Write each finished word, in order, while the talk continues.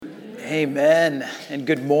Amen. And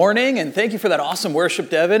good morning, and thank you for that awesome worship,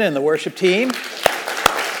 Devin, and the worship team.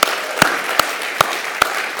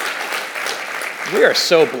 We are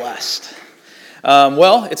so blessed.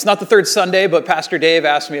 Well, it's not the third Sunday, but Pastor Dave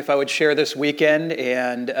asked me if I would share this weekend,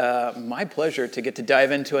 and my pleasure to get to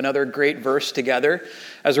dive into another great verse together.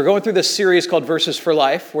 As we're going through this series called Verses for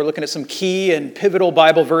Life, we're looking at some key and pivotal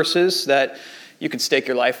Bible verses that you can stake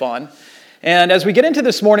your life on. And as we get into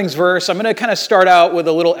this morning's verse, I'm going to kind of start out with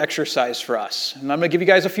a little exercise for us. And I'm going to give you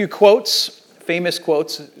guys a few quotes, famous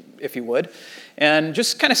quotes, if you would, and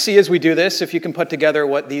just kind of see as we do this if you can put together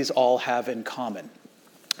what these all have in common.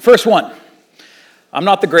 First one, I'm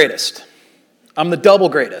not the greatest. I'm the double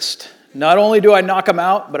greatest. Not only do I knock them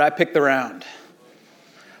out, but I pick the round.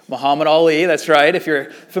 Muhammad Ali, that's right, if you're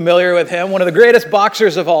familiar with him, one of the greatest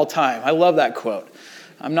boxers of all time. I love that quote.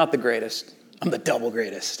 I'm not the greatest. I'm the double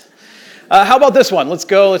greatest. How about this one? Let's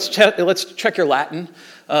check your Latin.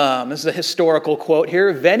 This is a historical quote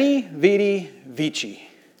here. Veni, vidi, vici.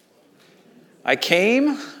 I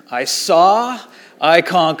came, I saw, I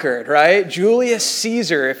conquered, right? Julius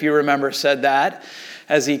Caesar, if you remember, said that.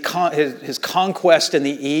 As his conquest in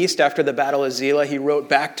the East after the Battle of Zela, he wrote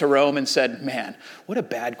back to Rome and said, man, what a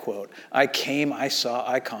bad quote. I came, I saw,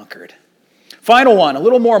 I conquered. Final one, a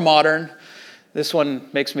little more modern. This one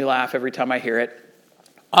makes me laugh every time I hear it.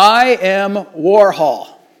 I am Warhol.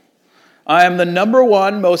 I am the number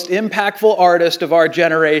one most impactful artist of our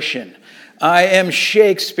generation. I am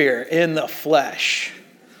Shakespeare in the flesh.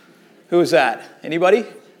 Who is that? Anybody?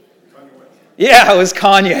 Yeah, it was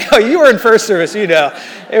Kanye. Oh, you were in first service, you know.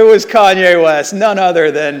 It was Kanye West, none other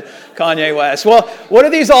than Kanye West. Well, what do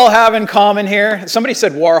these all have in common here? Somebody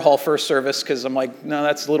said Warhol first service, because I'm like, no,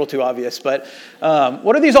 that's a little too obvious. But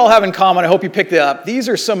what do these all have in common? I hope you picked it up. These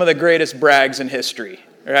are some of the greatest brags in history,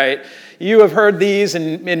 right? You have heard these,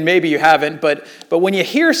 and maybe you haven't, but when you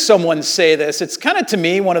hear someone say this, it's kind of, to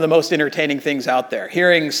me, one of the most entertaining things out there,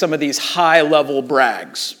 hearing some of these high-level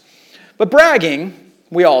brags. But bragging,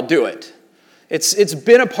 we all do it. It's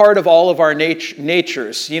been a part of all of our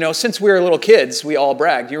natures. You know, since we were little kids, we all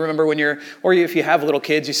brag. You remember when or if you have little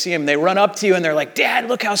kids, you see them, they run up to you and they're like, Dad,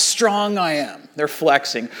 look how strong I am. They're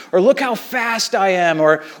flexing. Or look how fast I am.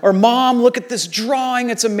 Or Mom, look at this drawing.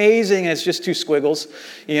 It's amazing. And it's just two squiggles,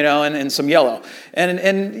 you know, and some yellow.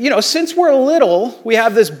 And you know, since we're little, we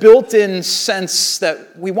have this built-in sense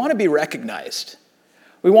that we want to be recognized.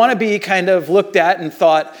 We want to be kind of looked at and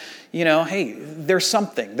thought, you know, hey, they're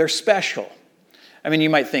something. They're special. I mean,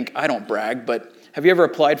 you might think, I don't brag, but have you ever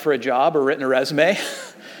applied for a job or written a resume?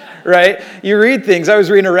 Right? You read things. I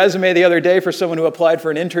was reading a resume the other day for someone who applied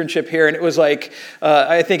for an internship here, and it was like,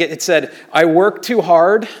 I think it said, I work too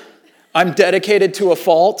hard, I'm dedicated to a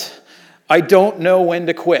fault, I don't know when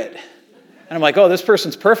to quit. And I'm like, oh, this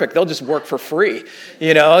person's perfect. They'll just work for free.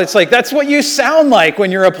 You know, it's like, that's what you sound like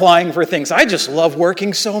when you're applying for things. I just love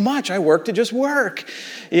working so much. I work to just work.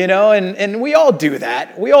 You know, and we all do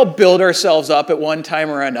that. We all build ourselves up at one time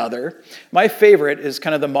or another. My favorite is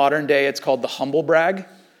kind of the modern day. It's called the humble brag.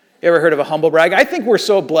 You ever heard of a humble brag? I think we're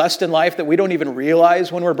so blessed in life that we don't even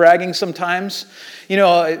realize when we're bragging sometimes. You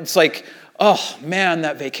know, it's like, oh, man,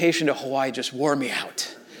 that vacation to Hawaii just wore me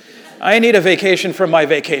out. I need a vacation from my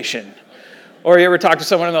vacation. Or you ever talk to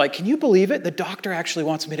someone and they're like, can you believe it? The doctor actually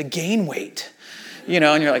wants me to gain weight. You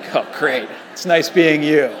know, and you're like, oh, great. It's nice being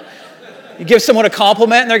you. You give someone a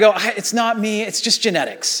compliment and they go, it's not me, it's just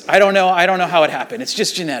genetics. I don't know how it happened. It's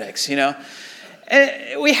just genetics, you know.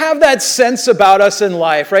 And we have that sense about us in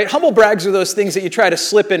life, right? Humble brags are those things that you try to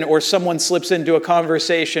slip in, or someone slips into a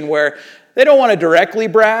conversation where they don't want to directly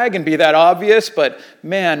brag and be that obvious, but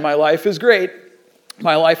man, my life is great.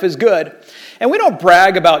 My life is good. And we don't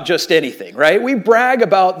brag about just anything, right? We brag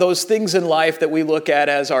about those things in life that we look at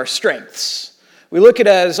as our strengths. We look at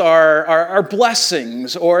as our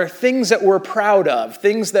blessings, or things that we're proud of,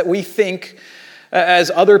 things that we think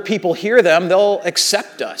as other people hear them, they'll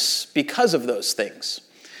accept us because of those things.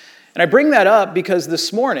 And I bring that up because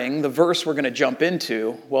this morning, the verse we're going to jump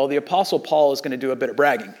into, well, the Apostle Paul is going to do a bit of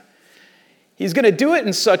bragging. He's going to do it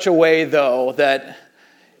in such a way, though, that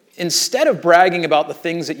instead of bragging about the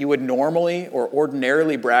things that you would normally or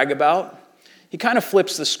ordinarily brag about, he kind of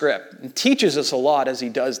flips the script and teaches us a lot as he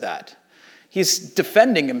does that. He's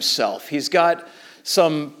defending himself. He's got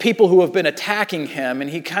some people who have been attacking him, and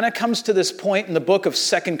he kind of comes to this point in the book of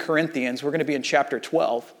 2 Corinthians. We're going to be in chapter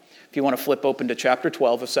 12. If you want to flip open to chapter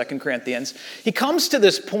 12 of 2 Corinthians. He comes to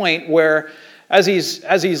this point where, as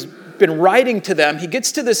he's been writing to them, he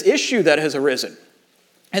gets to this issue that has arisen.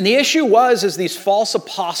 And the issue was, as these false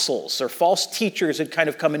apostles or false teachers had kind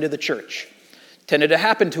of come into the church. Tended to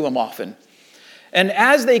happen to him often. And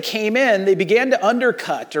as they came in, they began to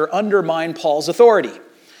undercut or undermine Paul's authority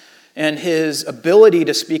and his ability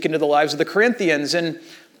to speak into the lives of the Corinthians. And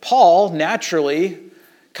Paul naturally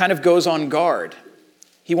kind of goes on guard.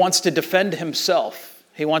 He wants to defend himself.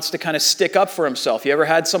 He wants to kind of stick up for himself. You ever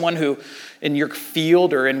had someone who, in your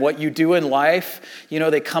field or in what you do in life,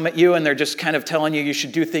 they come at you and they're just kind of telling you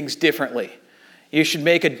should do things differently. You should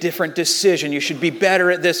make a different decision. You should be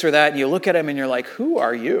better at this or that. And you look at them and you're like, who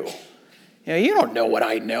are you? You don't know what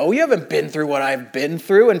I know. You haven't been through what I've been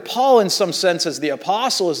through. And Paul, in some sense, as the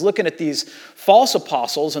apostle, is looking at these false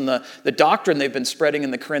apostles and the doctrine they've been spreading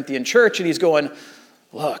in the Corinthian church, and he's going,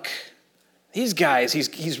 look, these guys,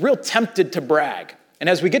 he's real tempted to brag. And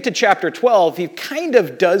as we get to chapter 12, he kind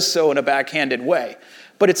of does so in a backhanded way.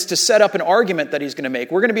 But it's to set up an argument that he's going to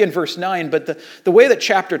make. We're going to be in verse 9, but the way that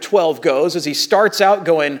chapter 12 goes is he starts out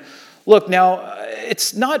going, look, now,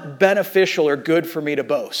 it's not beneficial or good for me to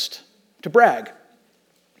boast, to brag.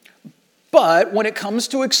 But when it comes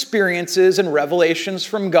to experiences and revelations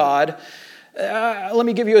from God, let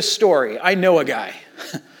me give you a story. I know a guy.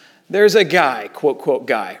 There's a guy, quote, quote,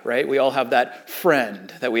 guy, right? We all have that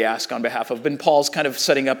friend that we ask on behalf of. And Paul's kind of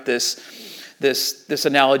setting up this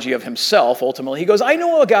analogy of himself, ultimately. He goes, I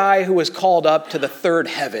know a guy who was called up to the third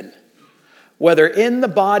heaven. Whether in the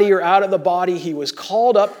body or out of the body, he was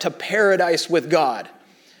called up to paradise with God.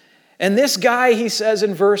 And this guy, he says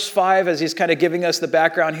in verse 5, as he's kind of giving us the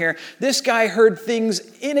background here, this guy heard things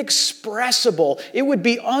inexpressible. It would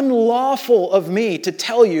be unlawful of me to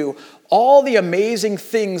tell you all the amazing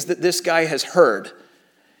things that this guy has heard.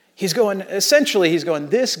 He's going,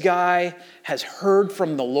 this guy has heard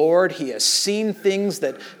from the Lord. He has seen things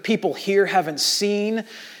that people here haven't seen.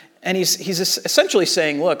 And he's essentially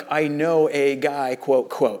saying, look, I know a guy, quote,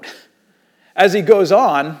 quote. As he goes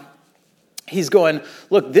on, he's going,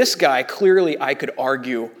 look, this guy clearly I could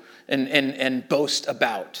argue and boast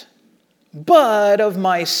about. But of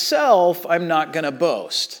myself, I'm not going to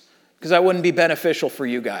boast because that wouldn't be beneficial for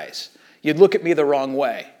you guys. You'd look at me the wrong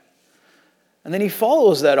way. And then he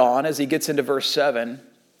follows that on as he gets into verse 7, and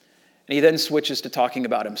he then switches to talking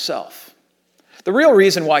about himself. The real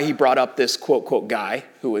reason why he brought up this quote, quote, guy,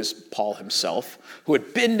 who is Paul himself, who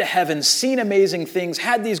had been to heaven, seen amazing things,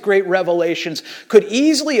 had these great revelations, could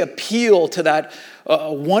easily appeal to that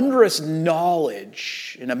wondrous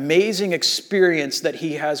knowledge and amazing experience that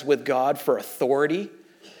he has with God for authority.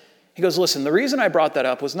 He goes, listen, the reason I brought that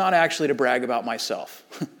up was not actually to brag about myself.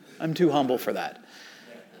 I'm too humble for that.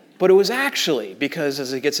 But it was actually because,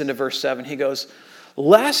 as he gets into verse 7, he goes,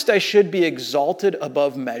 lest I should be exalted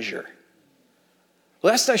above measure,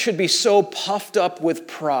 lest I should be so puffed up with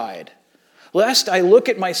pride, lest I look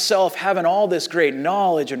at myself having all this great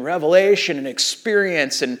knowledge and revelation and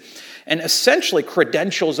experience and essentially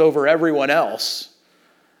credentials over everyone else.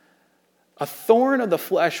 A thorn of the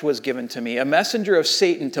flesh was given to me, a messenger of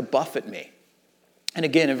Satan to buffet me. And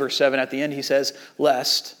again, in verse 7 at the end, he says,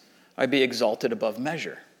 lest I be exalted above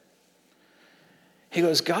measure. He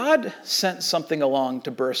goes, God sent something along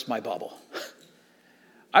to burst my bubble.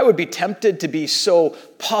 I would be tempted to be so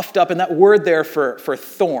puffed up, and that word there for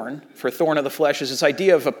thorn of the flesh, is this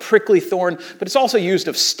idea of a prickly thorn, but it's also used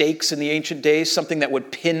of stakes in the ancient days, something that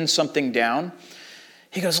would pin something down.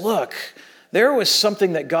 He goes, look, there was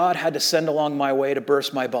something that God had to send along my way to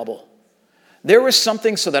burst my bubble. There was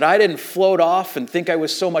something so that I didn't float off and think I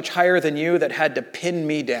was so much higher than you that had to pin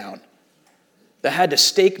me down, that had to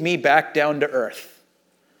stake me back down to earth.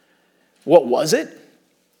 What was it?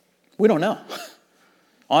 We don't know.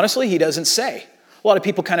 Honestly, he doesn't say. A lot of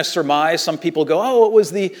people kind of surmise. Some people go, oh, it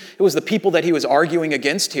was the people that he was arguing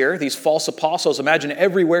against here, these false apostles. Imagine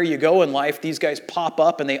everywhere you go in life, these guys pop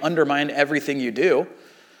up and they undermine everything you do.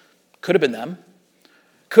 Could have been them.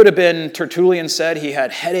 Could have been, Tertullian said, he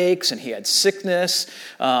had headaches and he had sickness.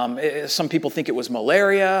 Some people think it was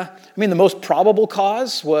malaria. I mean, the most probable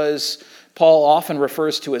cause was, Paul often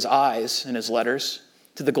refers to his eyes in his letters.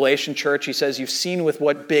 To the Galatian church, he says, you've seen with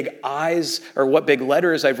what big eyes or what big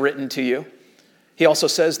letters I've written to you. He also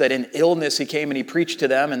says that in illness he came and he preached to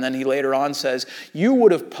them, and then he later on says, you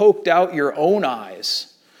would have poked out your own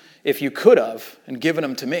eyes if you could have and given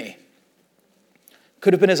them to me.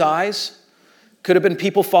 Could have been his eyes. Could have been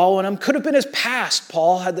people following him. Could have been his past.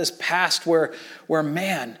 Paul had this past where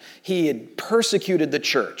man, he had persecuted the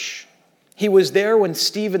church. He was there when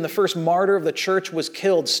Stephen, the first martyr of the church, was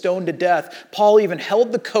killed, stoned to death. Paul even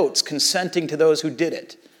held the coats, consenting to those who did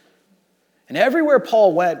it. And everywhere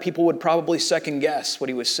Paul went, people would probably second guess what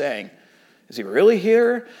he was saying. Is he really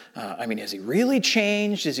here? Has he really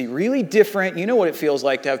changed? Is he really different? You know what it feels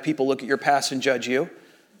like to have people look at your past and judge you.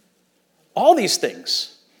 All these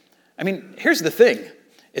things. Here's the thing.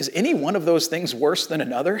 Is any one of those things worse than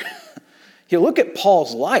another? You look at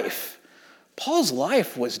Paul's life. Paul's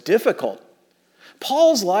life was difficult.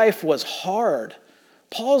 Paul's life was hard.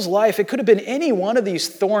 Paul's life, it could have been any one of these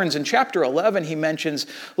thorns. In chapter 11, he mentions,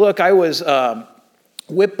 look, I was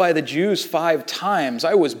whipped by the Jews 5 times.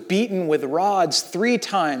 I was beaten with rods 3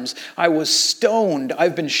 times. I was stoned.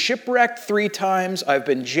 I've been shipwrecked 3 times. I've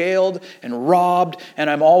been jailed and robbed, and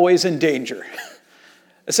I'm always in danger.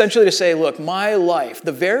 Essentially to say, look, my life,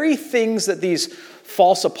 the very things that these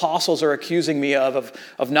false apostles are accusing me of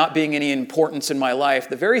not being any importance in my life,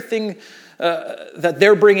 the very thing that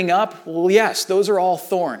they're bringing up, well, yes, those are all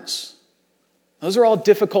thorns. Those are all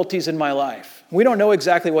difficulties in my life. We don't know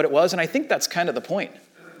exactly what it was, and I think that's kind of the point.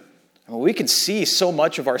 I mean, we can see so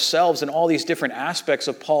much of ourselves in all these different aspects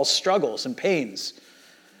of Paul's struggles and pains.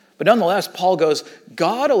 But nonetheless, Paul goes,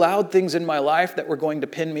 God allowed things in my life that were going to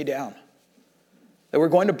pin me down, that were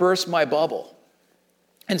going to burst my bubble.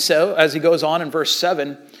 And so, as he goes on in verse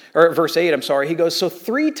 8, he goes, so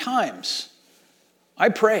 3 times I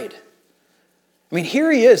prayed. I mean,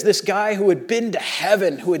 here he is, this guy who had been to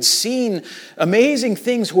heaven, who had seen amazing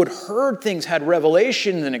things, who had heard things, had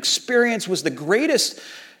revelation and experience, was the greatest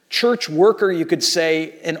church worker, you could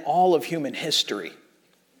say, in all of human history.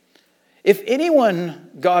 If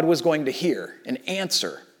anyone God was going to hear and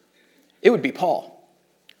answer, it would be Paul.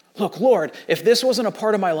 Look, Lord, if this wasn't a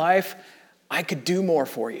part of my life, I could do more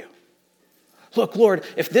for you. Look, Lord,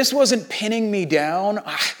 if this wasn't pinning me down,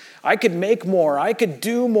 I could make more, I could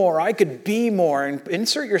do more, I could be more. And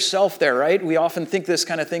insert yourself there, right? We often think this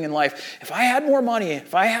kind of thing in life. If I had more money,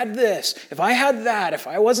 if I had this, if I had that, if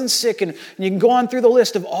I wasn't sick, and you can go on through the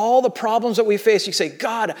list of all the problems that we face. You say,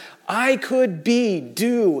 God, I could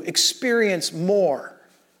do, experience more.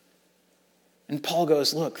 And Paul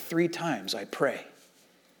goes, look, 3 times I pray,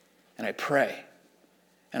 and I pray,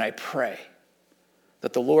 and I pray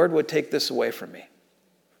that the Lord would take this away from me.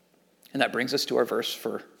 And that brings us to our verse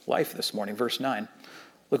for life this morning, verse 9.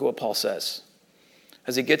 Look at what Paul says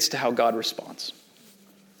as he gets to how God responds.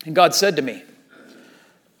 And God said to me,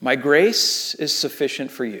 my grace is sufficient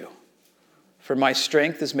for you, for my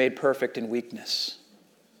strength is made perfect in weakness.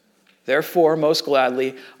 Therefore, most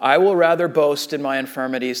gladly, I will rather boast in my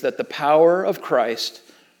infirmities, that the power of Christ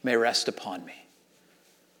may rest upon me.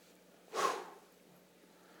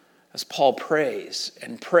 As Paul prays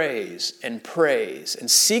and prays and prays and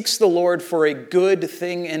seeks the Lord for a good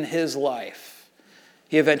thing in his life,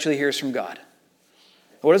 he eventually hears from God.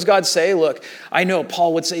 What does God say? Look, I know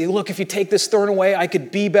Paul would say, look, if you take this thorn away, I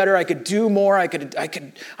could be better, I could do more, I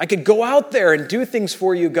could go out there and do things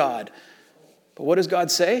for you, God. But what does God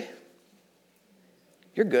say?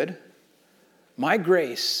 You're good. My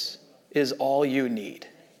grace is all you need.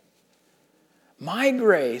 My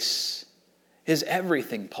grace is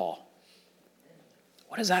everything, Paul.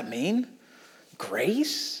 What does that mean?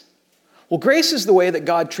 Grace? Well, grace is the way that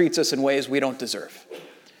God treats us in ways we don't deserve.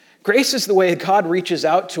 Grace is the way God reaches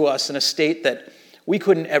out to us in a state that we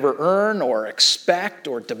couldn't ever earn or expect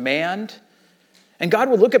or demand. And God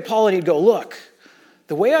would look at Paul and he'd go, look,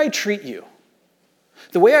 the way I treat you,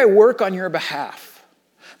 the way I work on your behalf,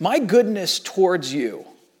 my goodness towards you,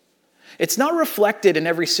 it's not reflected in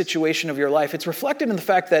every situation of your life. It's reflected in the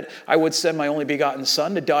fact that I would send my only begotten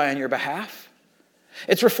Son to die on your behalf.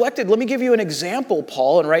 It's reflected, let me give you an example,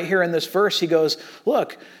 Paul, and right here in this verse, he goes,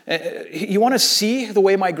 look, you want to see the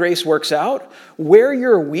way my grace works out? Where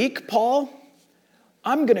you're weak, Paul,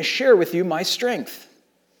 I'm going to share with you my strength.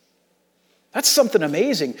 That's something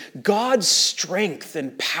amazing. God's strength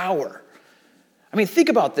and power. I mean, think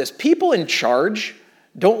about this. People in charge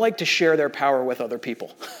don't like to share their power with other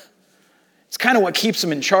people. It's kind of what keeps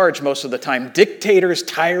them in charge most of the time. Dictators,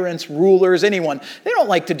 tyrants, rulers, anyone, they don't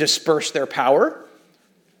like to disperse their power.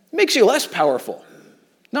 It makes you less powerful.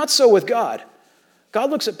 Not so with God. God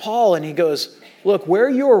looks at Paul and he goes, look, where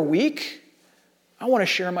you're weak, I want to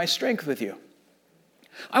share my strength with you.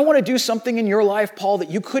 I want to do something in your life, Paul,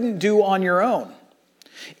 that you couldn't do on your own.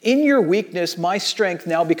 In your weakness, my strength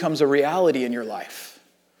now becomes a reality in your life.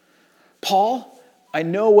 Paul, I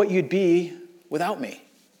know what you'd be without me,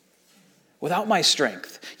 without my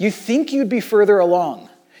strength. You think you'd be further along.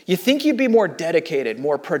 You think you'd be more dedicated,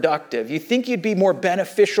 more productive. You think you'd be more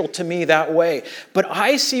beneficial to me that way. But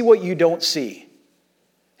I see what you don't see. And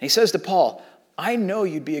he says to Paul, I know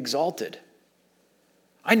you'd be exalted.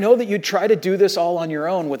 I know that you'd try to do this all on your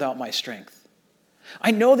own without my strength.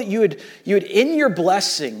 I know that you would in your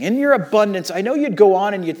blessing, in your abundance, I know you'd go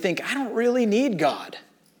on and you'd think, I don't really need God.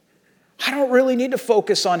 I don't really need to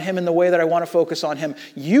focus on him in the way that I want to focus on him.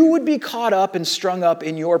 You would be caught up and strung up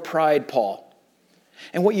in your pride, Paul.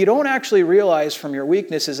 And what you don't actually realize from your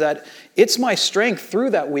weakness is that it's my strength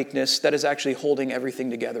through that weakness that is actually holding everything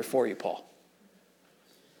together for you, Paul.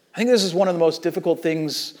 I think this is one of the most difficult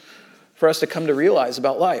things for us to come to realize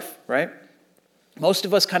about life, right? Most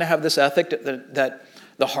of us kind of have this ethic that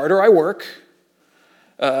the harder I work,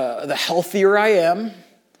 the healthier I am,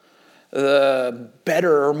 the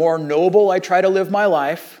better or more noble I try to live my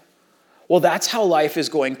life, well, that's how life is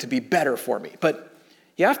going to be better for me. But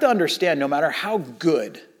you have to understand, no matter how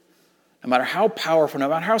good, no matter how powerful, no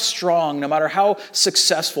matter how strong, no matter how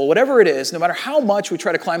successful, whatever it is, no matter how much we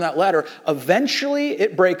try to climb that ladder, eventually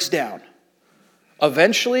it breaks down.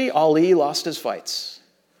 Eventually, Ali lost his fights.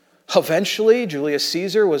 Eventually, Julius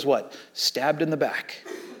Caesar was what? Stabbed in the back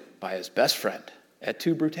by his best friend, et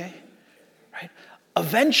tu, Brute? Right?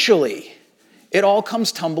 Eventually, it all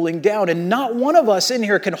comes tumbling down, and not one of us in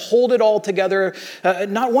here can hold it all together.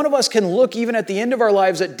 Not one of us can look even at the end of our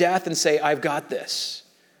lives at death and say, I've got this.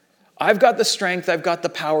 I've got the strength, I've got the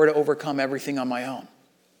power to overcome everything on my own.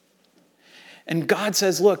 And God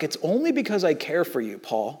says, look, it's only because I care for you,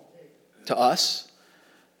 Paul, to us,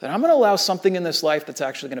 that I'm going to allow something in this life that's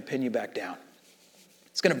actually going to pin you back down.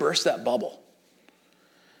 It's going to burst that bubble.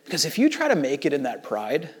 Because if you try to make it in that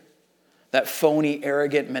pride, that phony,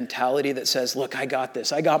 arrogant mentality that says, look, I got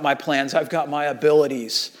this. I got my plans. I've got my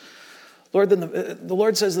abilities. Lord, then the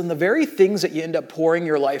Lord says, then the very things that you end up pouring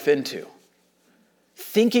your life into,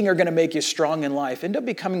 thinking are going to make you strong in life, end up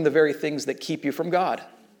becoming the very things that keep you from God,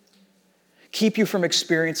 keep you from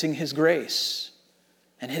experiencing His grace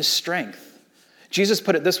and His strength. Jesus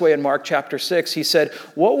put it this way in Mark chapter 6. He said,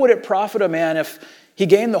 what would it profit a man if he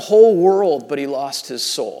gained the whole world, but he lost his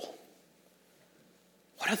soul?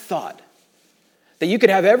 What a thought. That you could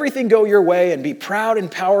have everything go your way and be proud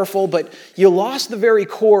and powerful, but you lost the very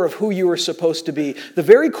core of who you were supposed to be, the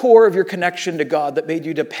very core of your connection to God that made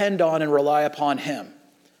you depend on and rely upon Him.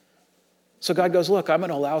 So God goes, look, I'm going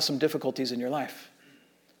to allow some difficulties in your life.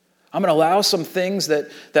 I'm going to allow some things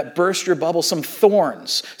that burst your bubble, some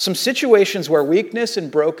thorns, some situations where weakness and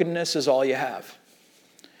brokenness is all you have.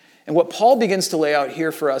 And what Paul begins to lay out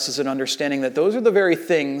here for us is an understanding that those are the very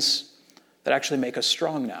things that actually make us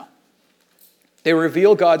strong now. They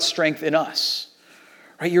reveal God's strength in us.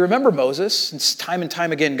 Right? You remember Moses, and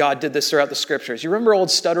time again God did this throughout the scriptures. You remember old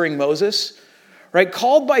stuttering Moses? Right?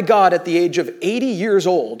 Called by God at the age of 80 years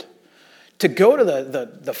old to go to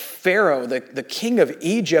the Pharaoh, the king of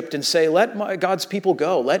Egypt, and say, let God's people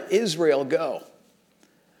go. Let Israel go.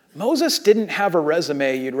 Moses didn't have a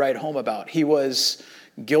resume you'd write home about. He was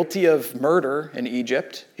guilty of murder in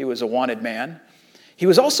Egypt. He was a wanted man. He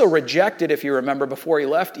was also rejected, if you remember, before he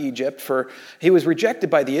left Egypt. He was rejected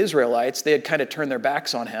by the Israelites. They had kind of turned their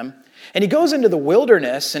backs on him. And he goes into the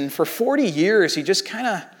wilderness, and for 40 years, he just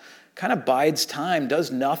kind of bides time, does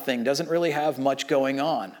nothing, doesn't really have much going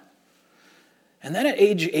on. And then at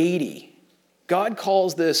age 80, God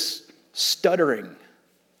calls this stuttering,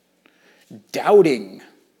 doubting,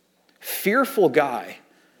 fearful guy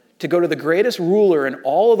to go to the greatest ruler in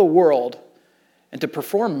all of the world and to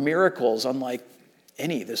perform miracles unlike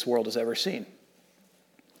any this world has ever seen.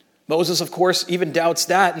 Moses, of course, even doubts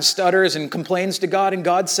that and stutters and complains to God, and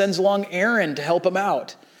God sends along Aaron to help him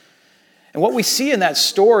out. And what we see in that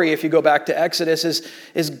story, if you go back to Exodus,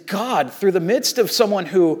 is God, through the midst of someone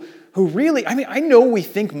who really, I know we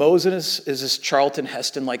think Moses is this Charlton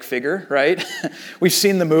Heston-like figure, right? We've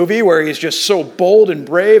seen the movie where he's just so bold and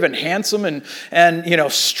brave and handsome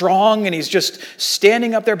and strong, and he's just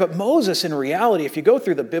standing up there. But Moses, in reality, if you go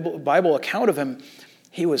through the Bible account of him,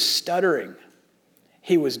 he was stuttering.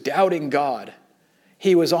 He was doubting God.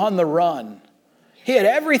 He was on the run. He had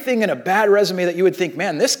everything in a bad resume that you would think,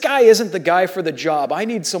 man, this guy isn't the guy for the job. I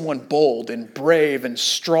need someone bold and brave and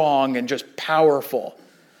strong and just powerful.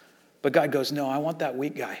 But God goes, no, I want that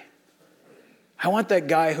weak guy. I want that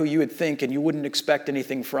guy who you would think and you wouldn't expect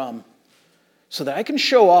anything from, so that I can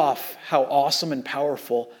show off how awesome and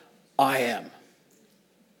powerful I am.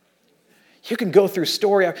 You can go through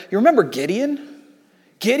story. You remember Gideon?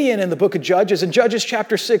 Gideon in the book of Judges. In Judges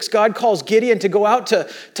chapter 6, God calls Gideon to go out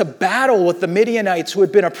to battle with the Midianites who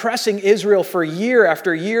had been oppressing Israel for year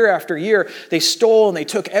after year after year. They stole and they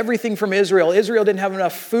took everything from Israel. Israel didn't have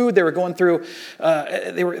enough food. They were going through,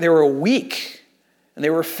 they were weak and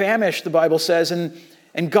they were famished, the Bible says.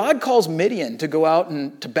 And God calls Midian to go out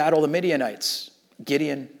and to battle the Midianites.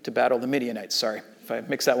 Gideon to battle the Midianites. Sorry if I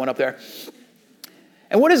mixed that one up there.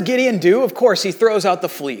 And what does Gideon do? Of course, he throws out the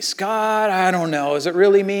fleece. God, I don't know. Is it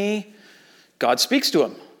really me? God speaks to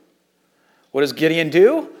him. What does Gideon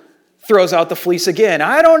do? throws out the fleece again.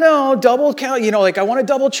 I don't know, double count, I want to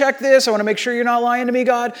double check this. I want to make sure you're not lying to me,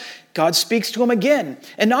 God. God speaks to him again.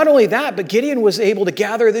 And not only that, but Gideon was able to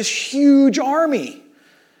gather this huge army.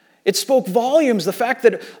 It spoke volumes, the fact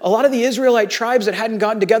that a lot of the Israelite tribes that hadn't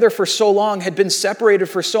gotten together for so long had been separated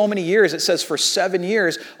for so many years. It says for 7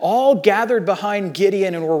 years, all gathered behind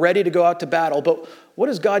Gideon and were ready to go out to battle. But what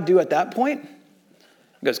does God do at that point?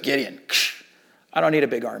 He goes, Gideon, I don't need a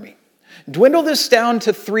big army. Dwindle this down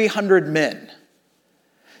to 300 men.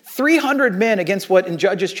 300 men against what in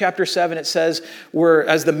Judges chapter 7 it says were,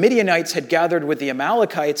 as the Midianites had gathered with the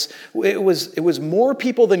Amalekites, it was more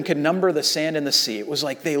people than could number the sand in the sea. It was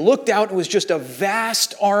like they looked out, it was just a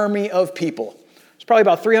vast army of people. It's probably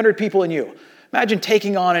about 300 people in you. Imagine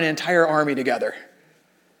taking on an entire army together,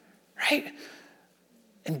 right?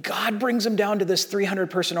 And God brings them down to this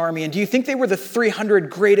 300-person army. And do you think they were the 300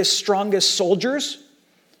 greatest, strongest soldiers?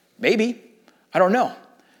 Maybe. I don't know.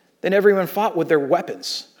 They never even fought with their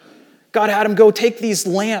weapons. God had them go take these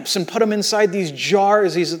lamps and put them inside these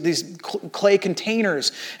jars, these clay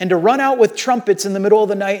containers, and to run out with trumpets in the middle of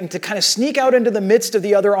the night and to kind of sneak out into the midst of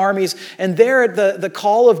the other armies. And there at the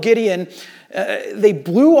call of Gideon, they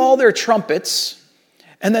blew all their trumpets,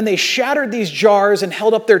 and then they shattered these jars and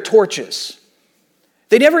held up their torches.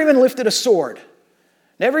 They never even lifted a sword.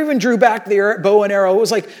 Never even drew back the bow and arrow. It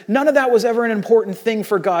was like none of that was ever an important thing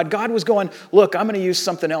for God. God was going, look, I'm going to use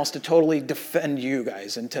something else to totally defend you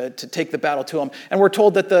guys and to take the battle to them. And we're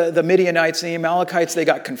told that the Midianites and the Amalekites, they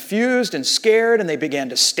got confused and scared and they began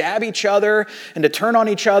to stab each other and to turn on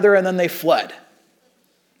each other, and then they fled.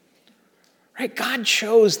 Right? God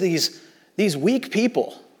chose these weak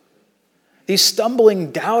people, these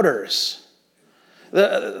stumbling doubters,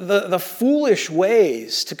 the foolish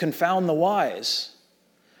ways to confound the wise.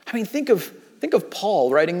 I mean, think of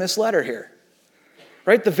Paul writing this letter here,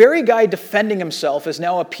 right? The very guy defending himself is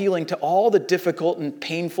now appealing to all the difficult and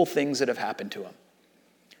painful things that have happened to him.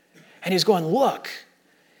 And he's going, look,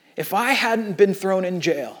 if I hadn't been thrown in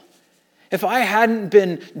jail, if I hadn't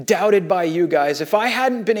been doubted by you guys, if I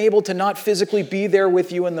hadn't been able to not physically be there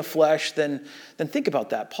with you in the flesh, then think about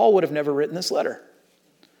that. Paul would have never written this letter.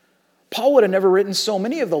 Paul would have never written so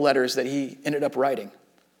many of the letters that he ended up writing.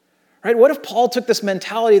 Right? What if Paul took this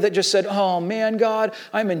mentality that just said, oh man, God,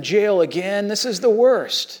 I'm in jail again. This is the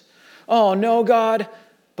worst. Oh no, God.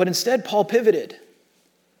 But instead, Paul pivoted.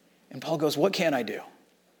 And Paul goes, what can I do?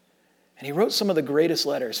 And he wrote some of the greatest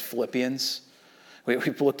letters, Philippians.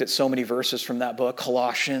 We've looked at so many verses from that book,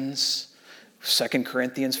 Colossians, 2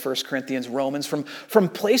 Corinthians, 1 Corinthians, Romans, from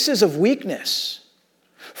places of weakness.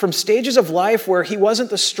 From stages of life where he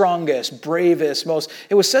wasn't the strongest, bravest, most...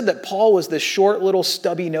 It was said that Paul was this short, little,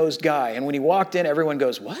 stubby-nosed guy. And when he walked in, everyone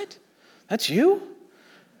goes, what? That's you?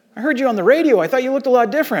 I heard you on the radio. I thought you looked a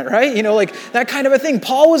lot different, right? Like that kind of a thing.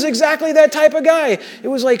 Paul was exactly that type of guy. It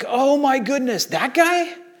was like, oh my goodness, that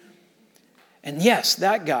guy? And yes,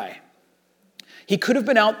 that guy. He could have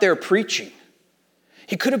been out there preaching.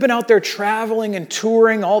 He could have been out there traveling and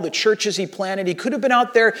touring all the churches he planted. He could have been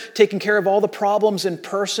out there taking care of all the problems in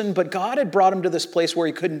person, but God had brought him to this place where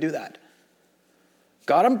he couldn't do that.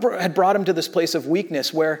 God had brought him to this place of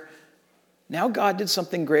weakness where now God did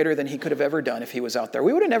something greater than he could have ever done if he was out there.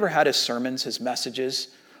 We would have never had his sermons, his messages,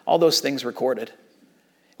 all those things recorded.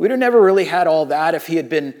 We would have never really had all that if he had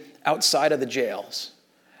been outside of the jails,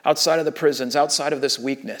 outside of the prisons, outside of this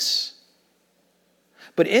weakness.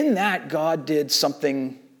 But in that, God did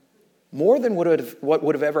something more than what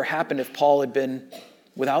would have ever happened if Paul had been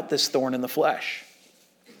without this thorn in the flesh.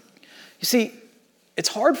 You see, it's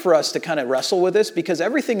hard for us to kind of wrestle with this because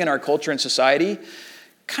everything in our culture and society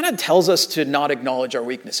kind of tells us to not acknowledge our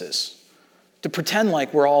weaknesses, to pretend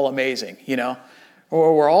like we're all amazing,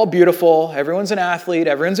 or we're all beautiful, everyone's an athlete,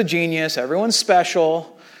 everyone's a genius, everyone's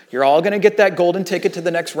special, you're all going to get that golden ticket to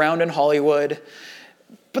the next round in Hollywood.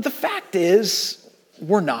 But the fact is,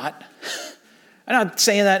 we're not. I'm not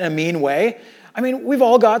saying that in a mean way. I mean, we've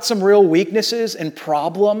all got some real weaknesses and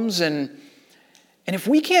problems, and if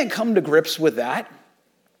we can't come to grips with that,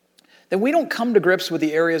 then we don't come to grips with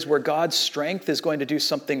the areas where God's strength is going to do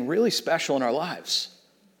something really special in our lives.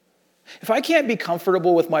 If I can't be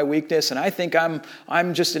comfortable with my weakness, and I think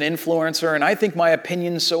I'm just an influencer, and I think my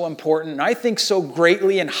opinion's so important, and I think so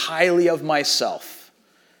greatly and highly of myself,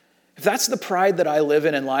 if that's the pride that I live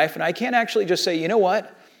in life, and I can't actually just say, you know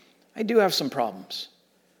what? I do have some problems.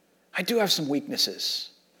 I do have some weaknesses.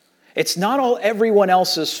 It's not all everyone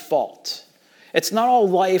else's fault. It's not all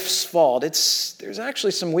life's fault. There's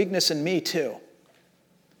actually some weakness in me too.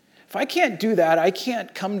 If I can't do that, I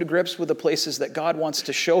can't come to grips with the places that God wants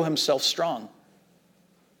to show himself strong.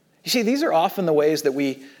 You see, these are often the ways that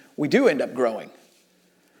we do end up growing.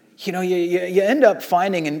 you end up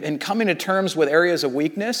finding and coming to terms with areas of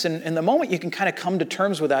weakness. And the moment you can kind of come to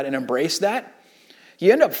terms with that and embrace that,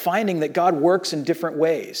 you end up finding that God works in different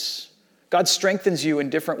ways. God strengthens you in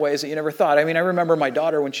different ways that you never thought. I remember my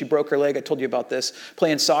daughter, when she broke her leg, I told you about this,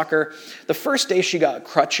 playing soccer. The first day she got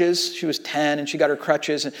crutches, she was 10 and she got her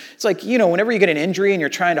crutches. And it's like, whenever you get an injury and you're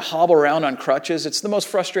trying to hobble around on crutches, it's the most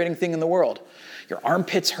frustrating thing in the world. Your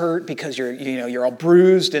armpits hurt because you're all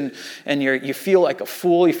bruised and you feel like a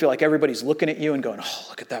fool. You feel like everybody's looking at you and going, oh,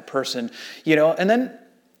 look at that person. And then,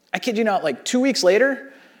 I kid you not, like 2 weeks later,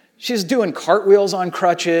 she's doing cartwheels on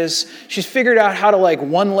crutches. She's figured out how to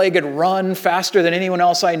one-legged run faster than anyone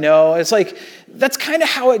else I know. It's like, that's kind of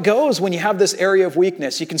how it goes when you have this area of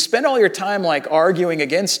weakness. You can spend all your time arguing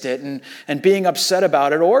against it and being upset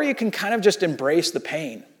about it, or you can kind of just embrace the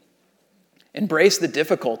pain, embrace the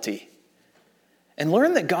difficulty, and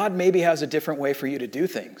learn that God maybe has a different way for you to do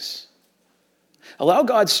things. Allow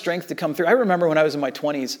God's strength to come through. I remember when I was in my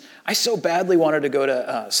 20s, I so badly wanted to go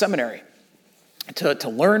to seminary. To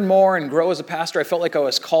learn more and grow as a pastor. I felt like I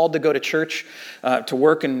was called to go to church, to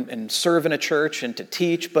work and serve in a church and to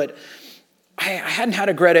teach, but I hadn't had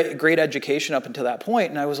a great education up until that point,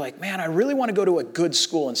 and I was like, man, I really want to go to a good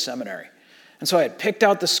school and seminary. And so I had picked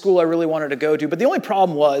out the school I really wanted to go to, but the only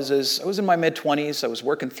problem is I was in my mid-20s, I was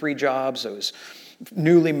working 3 jobs, I was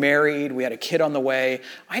newly married, we had a kid on the way.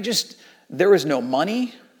 There was no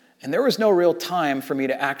money, and there was no real time for me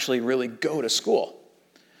to actually really go to school.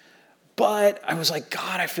 But I was like,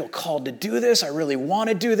 God, I feel called to do this. I really want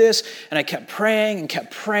to do this. And I kept praying,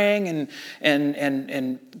 and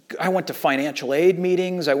I went to financial aid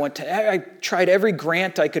meetings. I tried every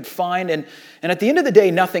grant I could find. And at the end of the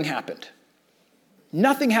day, nothing happened.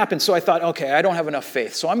 Nothing happened. So I thought, okay, I don't have enough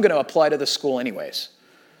faith, so I'm going to apply to the school anyways.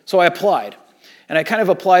 So I applied. And I kind of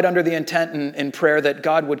applied under the intent in prayer that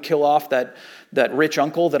God would kill off that rich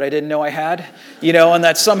uncle that I didn't know I had, and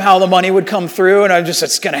that somehow the money would come through, and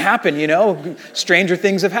it's going to happen, Stranger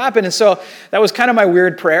things have happened. And so that was kind of my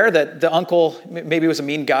weird prayer, that the uncle, maybe was a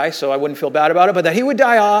mean guy, so I wouldn't feel bad about it, but that he would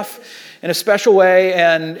die off in a special way,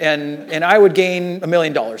 and I would gain $1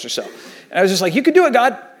 million or so. And I was just like, you could do it,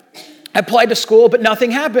 God. I applied to school, but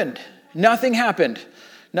nothing happened. Nothing happened.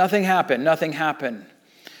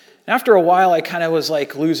 After a while, I kind of was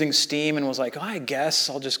losing steam and was like, I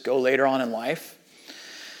guess I'll just go later on in life.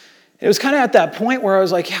 It was kind of at that point where I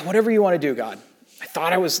was like, yeah, whatever you want to do, God. I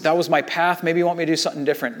thought that was my path. Maybe you want me to do something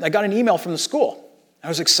different. I got an email from the school. I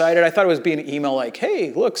was excited. I thought it was being an email like,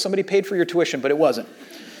 hey, look, somebody paid for your tuition, but it wasn't.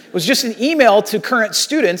 It was just an email to current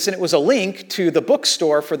students, and it was a link to the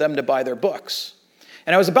bookstore for them to buy their books.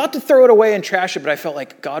 And I was about to throw it away and trash it, but I felt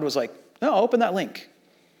like God was like, no, open that link.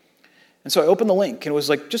 And so I opened the link, and it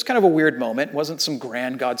was just kind of a weird moment. It wasn't some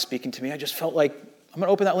grand God speaking to me. I just felt like, I'm going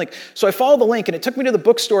to open that link. So I followed the link, and it took me to the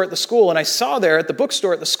bookstore at the school, and I saw there at the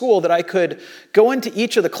bookstore at the school that I could go into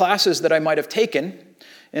each of the classes that I might have taken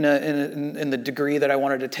in the degree that I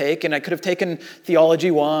wanted to take, and I could have taken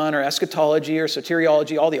Theology 1 or Eschatology or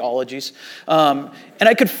Soteriology, all the ologies, and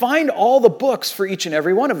I could find all the books for each and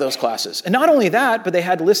every one of those classes. And not only that, but they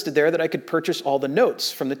had listed there that I could purchase all the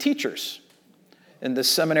notes from the teachers. In the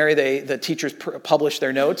seminary, the teachers publish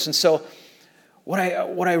their notes. And so what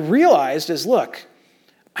I realized is, look,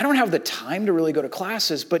 I don't have the time to really go to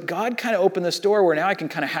classes, but God kind of opened this door where now I can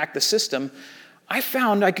kind of hack the system. I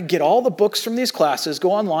found I could get all the books from these classes,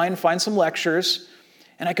 go online, find some lectures,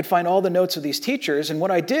 and I could find all the notes of these teachers. And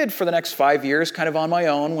what I did for the next 5 years, kind of on my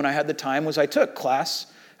own when I had the time, was I took class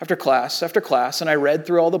after class after class, and I read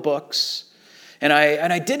through all the books. And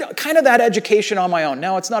I did kind of that education on my own.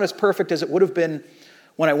 Now, it's not as perfect as it would have been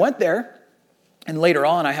when I went there. And later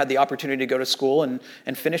on, I had the opportunity to go to school and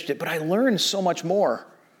finished it. But I learned so much more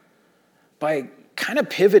by kind of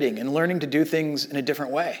pivoting and learning to do things in a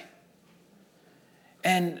different way.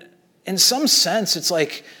 And in some sense, it's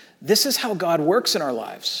like, this is how God works in our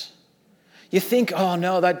lives. You think, oh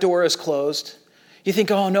no, that door is closed. You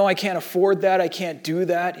think, oh no, I can't afford that, I can't do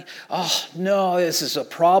that. Oh no, this is a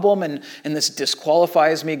problem and this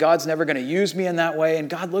disqualifies me. God's never going to use me in that way. And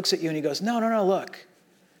God looks at you and he goes, no, look.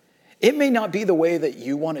 It may not be the way that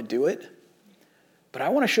you want to do it, but I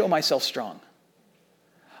want to show myself strong.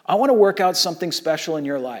 I want to work out something special in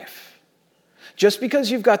your life. Just because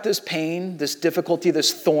you've got this pain, this difficulty,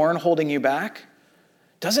 this thorn holding you back,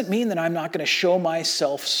 doesn't mean that I'm not going to show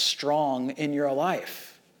myself strong in your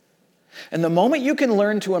life. And the moment you can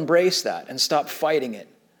learn to embrace that and stop fighting it,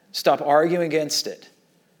 stop arguing against it,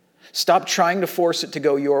 stop trying to force it to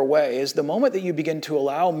go your way, is the moment that you begin to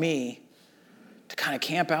allow me to kind of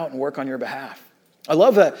camp out and work on your behalf. I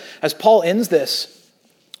love that as Paul ends this,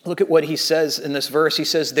 look at what he says in this verse. He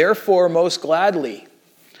says, therefore, most gladly,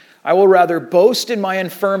 I will rather boast in my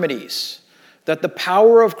infirmities, that the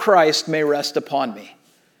power of Christ may rest upon me.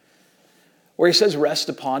 Where he says rest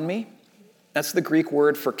upon me, that's the Greek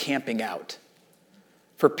word for camping out,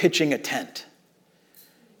 for pitching a tent.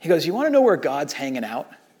 He goes, you want to know where God's hanging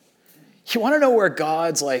out? You want to know where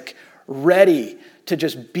God's like ready to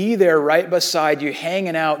just be there right beside you,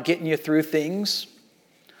 hanging out, getting you through things?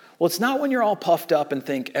 Well, it's not when you're all puffed up and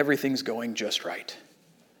think everything's going just right.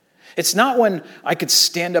 It's not when I could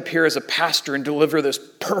stand up here as a pastor and deliver this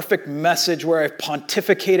perfect message where I've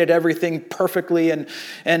pontificated everything perfectly and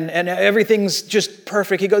everything's just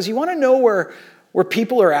perfect. He goes, you want to know where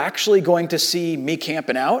people are actually going to see me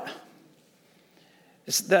camping out?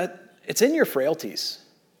 It's in your frailties.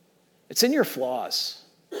 It's in your flaws.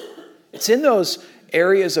 It's in those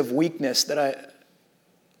areas of weakness that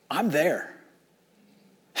I'm there.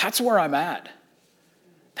 That's where I'm at.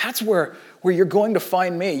 That's where you're going to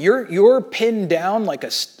find me. You're pinned down like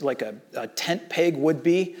a tent peg would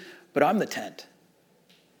be, but I'm the tent.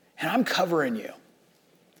 And I'm covering you.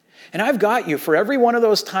 And I've got you for every one of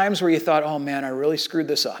those times where you thought, oh man, I really screwed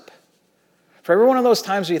this up. For every one of those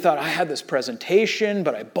times where you thought, I had this presentation,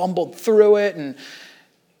 but I bumbled through it. And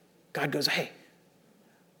God goes, hey,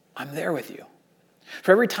 I'm there with you.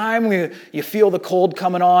 For every time you feel the cold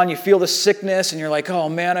coming on, you feel the sickness, and you're like, oh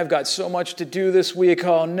man, I've got so much to do this week.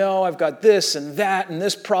 Oh no, I've got this and that and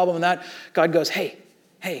this problem and that. God goes, hey,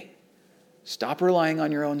 stop relying on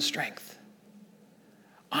your own strength.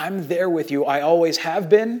 I'm there with you. I always have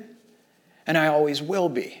been, and I always will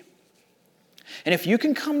be. And if you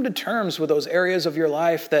can come to terms with those areas of your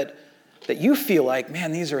life that you feel like,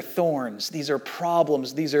 man, these are thorns, these are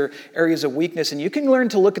problems, these are areas of weakness, and you can learn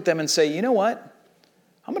to look at them and say, you know what?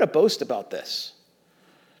 I'm going to boast about this.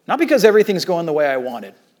 Not because everything's going the way I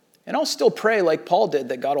wanted. And I'll still pray like Paul did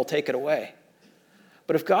that God will take it away.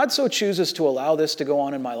 But if God so chooses to allow this to go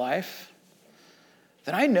on in my life,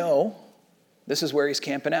 then I know this is where he's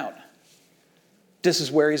camping out. This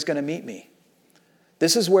is where he's going to meet me.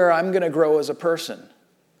 This is where I'm going to grow as a person.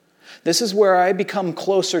 This is where I become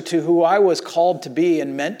closer to who I was called to be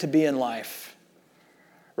and meant to be in life,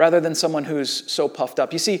 rather than someone who's so puffed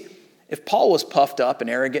up. You see, if Paul was puffed up and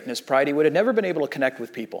arrogant in his pride, he would have never been able to connect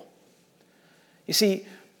with people. You see,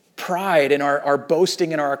 pride and our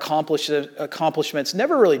boasting and our accomplishments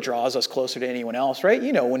never really draws us closer to anyone else, right?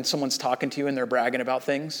 You know, when someone's talking to you and they're bragging about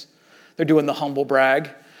things, they're doing the humble brag,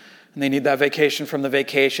 and they need that vacation from the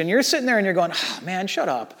vacation. You're sitting there and you're going, oh, man, shut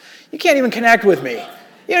up. You can't even connect with me.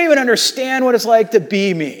 You don't even understand what it's like to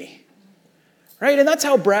be me, right? And that's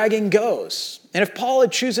how bragging goes. And if Paul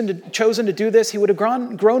had chosen to do this, he would have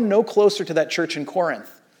grown no closer to that church in Corinth.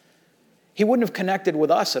 He wouldn't have connected with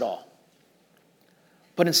us at all.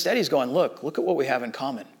 But instead he's going, look at what we have in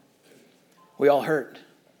common. We all hurt.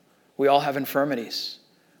 We all have infirmities.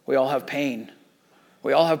 We all have pain.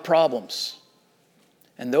 We all have problems.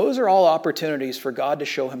 And those are all opportunities for God to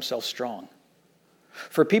show himself strong.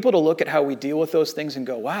 For people to look at how we deal with those things and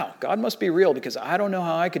go, wow, God must be real because I don't know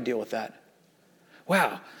how I could deal with that.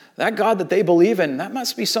 Wow, that God that they believe in, that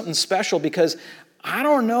must be something special because I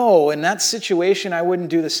don't know, in that situation, I wouldn't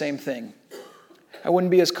do the same thing. I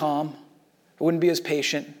wouldn't be as calm. I wouldn't be as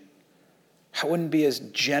patient. I wouldn't be as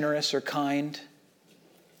generous or kind.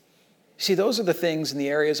 See, those are the things in the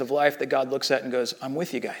areas of life that God looks at and goes, I'm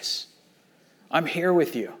with you guys. I'm here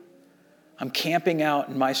with you. I'm camping out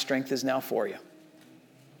and my strength is now for you.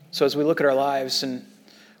 So as we look at our lives and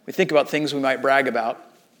we think about things we might brag about,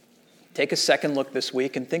 take a second look this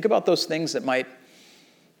week and think about those things that might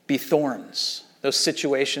be thorns, those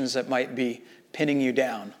situations that might be pinning you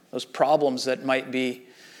down, those problems that might be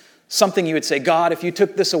something you would say, God, if you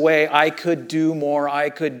took this away, I could do more, I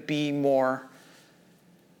could be more.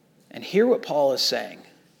 And hear what Paul is saying,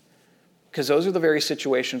 because those are the very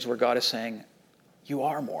situations where God is saying, you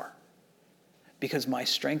are more, because my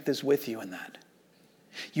strength is with you in that.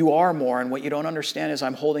 You are more, and what you don't understand is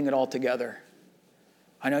I'm holding it all together.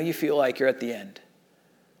 I know you feel like you're at the end.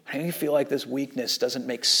 I know you feel like this weakness doesn't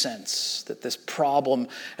make sense, that this problem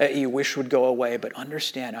that you wish would go away, but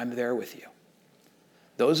understand I'm there with you.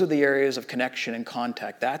 Those are the areas of connection and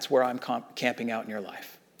contact. That's where I'm camping out in your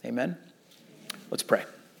life. Amen? Let's pray.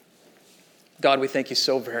 God, we thank you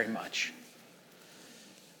so very much.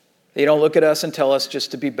 You don't look at us and tell us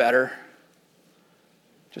just to be better,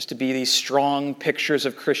 just to be these strong pictures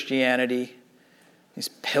of Christianity, these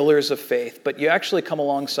pillars of faith, but you actually come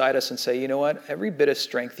alongside us and say, you know what, every bit of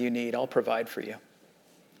strength you need, I'll provide for you.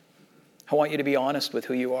 I want you to be honest with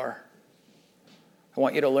who you are. I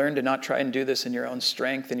want you to learn to not try and do this in your own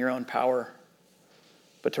strength and your own power,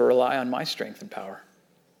 but to rely on my strength and power.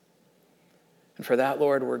 And for that,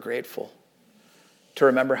 Lord, we're grateful. to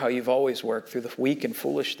remember how you've always worked through the weak and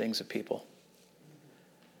foolish things of people.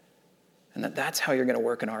 And that's how you're going to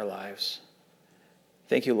work in our lives.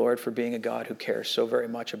 Thank you, Lord, for being a God who cares so very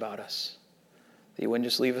much about us. That you wouldn't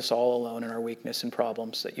just leave us all alone in our weakness and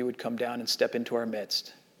problems, that you would come down and step into our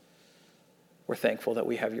midst. We're thankful that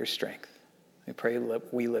we have your strength. We pray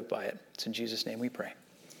we live by it. It's in Jesus' name we pray.